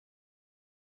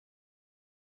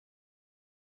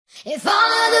If all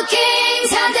of the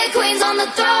kings had their queens on the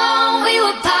throne, we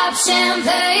would pop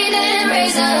champagne and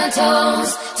raise a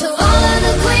toast to all of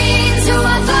the queens who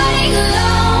are fighting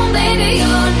alone. Baby,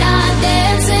 you're not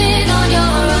dancing on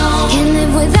your own. Can't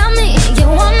live without me, you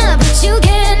wanna, but you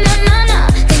can't. Nah.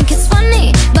 Think it's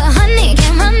funny, but honey,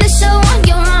 can't run the show on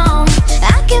your own.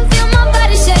 I can feel my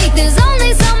body shake, there's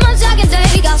only so much I can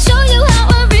take. I'll show you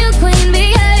how a real queen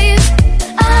behaves.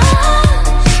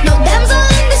 No damsel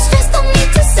in distress, don't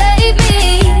need to save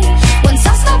me. Once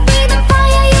I stop breathing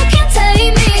fire, you can't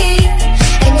take me.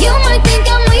 And you might think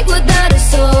I'm weak without a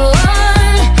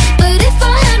sword, but if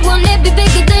I had one, it'd be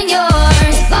bigger than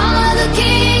yours. If all of the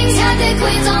kings had their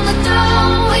queens on the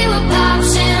throne, we would pop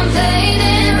champagne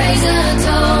and raise a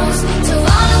toast to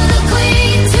all of the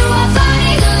queens who are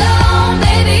fighting alone.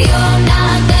 Baby, you're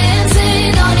not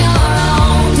dancing on your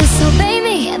own. Disobey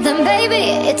me, then baby,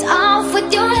 it's off with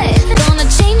your head. Gonna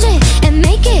change it and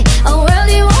make it a world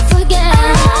you won't forget.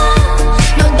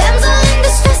 No damsel in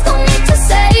distress, don't need to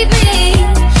save me.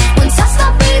 Once I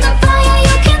stop breathing fire,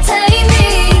 you can't take me.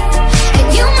 And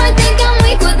you might think I'm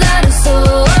weak without a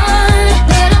sword,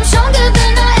 but I'm stronger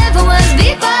than I ever was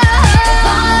before. If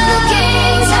all of the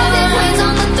kings had their queens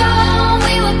on the throne,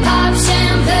 we would pop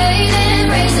champagne and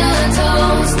raise a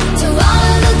toast to all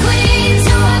of the queens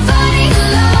who are fighting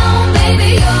alone. Baby,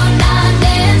 you're not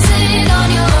dancing on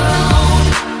your own.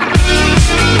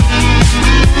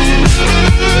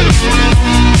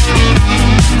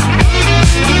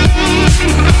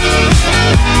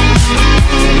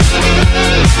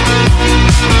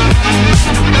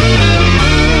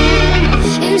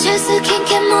 And just a king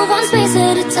can move one space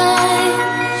at a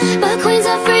time, but queens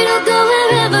are free to go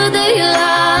wherever they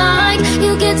like.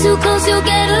 You get too close, you'll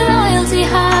get a royalty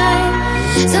high.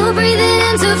 So breathe it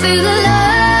in to feel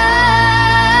alive.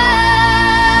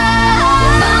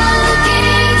 All the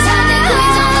kings had their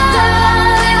queens on the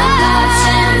throne, we would pop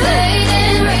champagne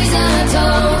and raise a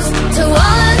toast to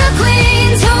all of the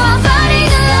queens who are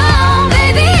fighting alone.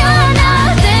 Baby, you're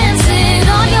not dancing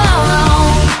on your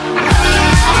own.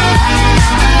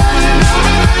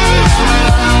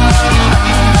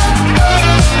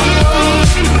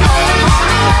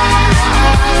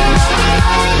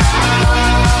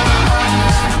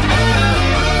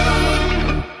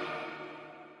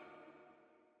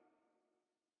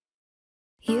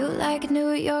 You like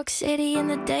New York City in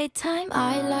the daytime,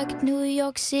 I like New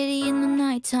York City in the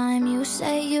nighttime. You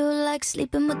say you like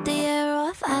sleeping with the air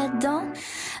off, I don't,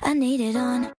 I need it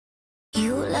on.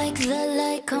 You like the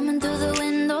light coming through the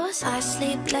windows, I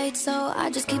sleep late so I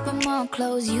just keep them all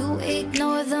closed. You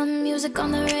ignore the music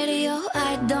on the radio,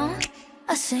 I don't,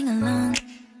 I sing along.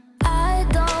 I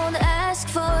don't ask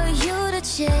for you to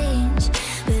change,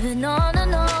 baby, no,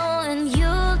 and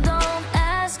you don't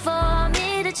ask for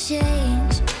me to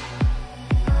change.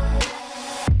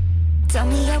 Tell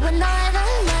me yeah, we're not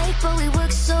alike, but we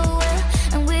work so well,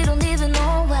 and we don't even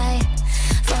know why.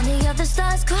 Funny how the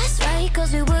stars cross right,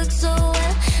 cause we work so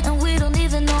well, and we don't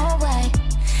even know why.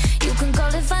 You can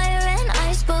call it fire and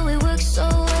ice, but we work so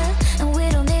well, and we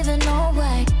don't even know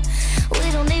why. We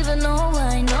don't even know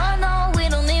why, no, we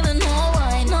don't even know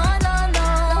why, no.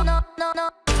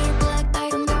 Black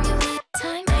eyes and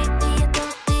time,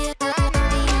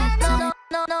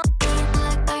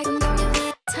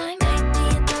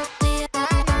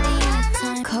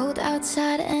 cold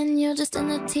outside and you're just in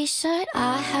a t-shirt.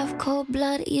 I have cold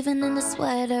blood even in the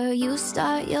sweater. You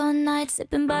start your night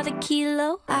sipping by the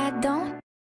kilo. I don't,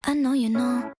 I know you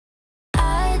know.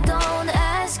 I don't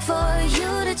ask for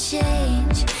you to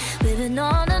change, baby, no,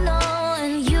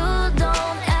 and you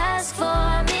don't ask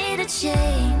for me to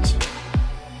change.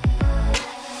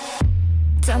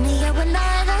 Tell me yeah, we're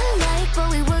not alike, but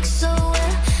we work so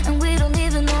well, and we don't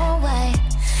even know why.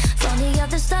 Funny how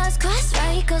the stars cross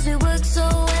right, cause we work so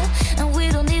well, and we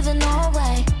don't even know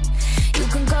why. You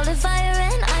can call it fire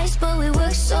and ice, but we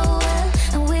work so well,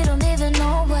 and we don't even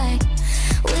know why.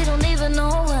 We don't even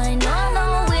know why,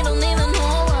 no, we don't even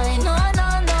know why, no.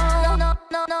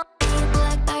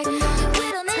 Black eyes,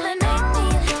 we don't even know.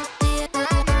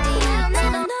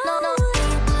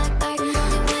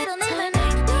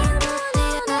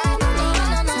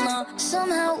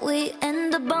 Somehow we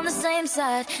end up on the same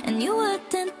side, and you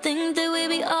wouldn't think that we'd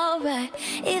be alright.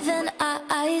 Even our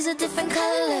eyes are different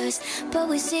colors, but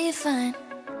we see fine.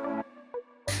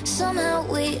 Somehow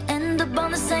we end up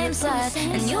on the same side,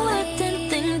 and you wouldn't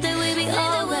think that we'd be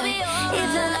alright.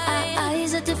 Even our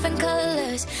eyes are different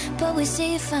colors, but we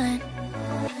see fine.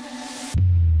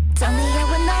 Tell me yeah,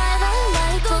 we're not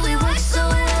alike, but we work so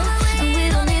well, and we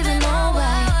don't even know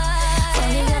why.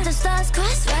 Funny how the stars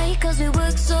cross right, cause we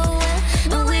work so well,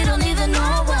 but we don't even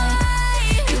know why.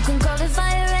 You can call it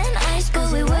fire and ice,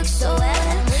 but we work so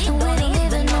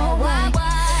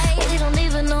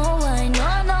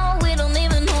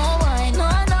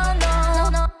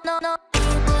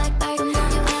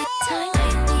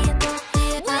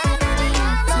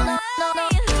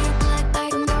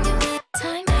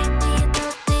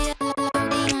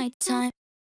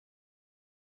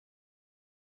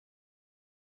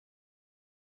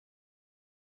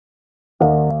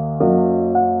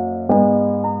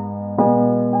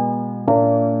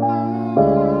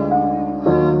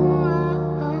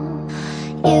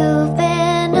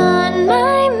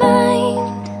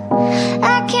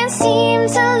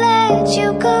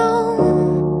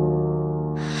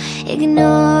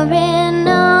ignoring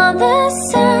all the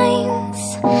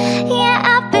signs. Yeah,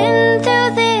 I've been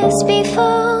through this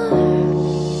before.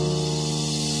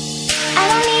 I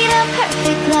don't need a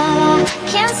perfect love,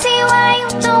 I can't see why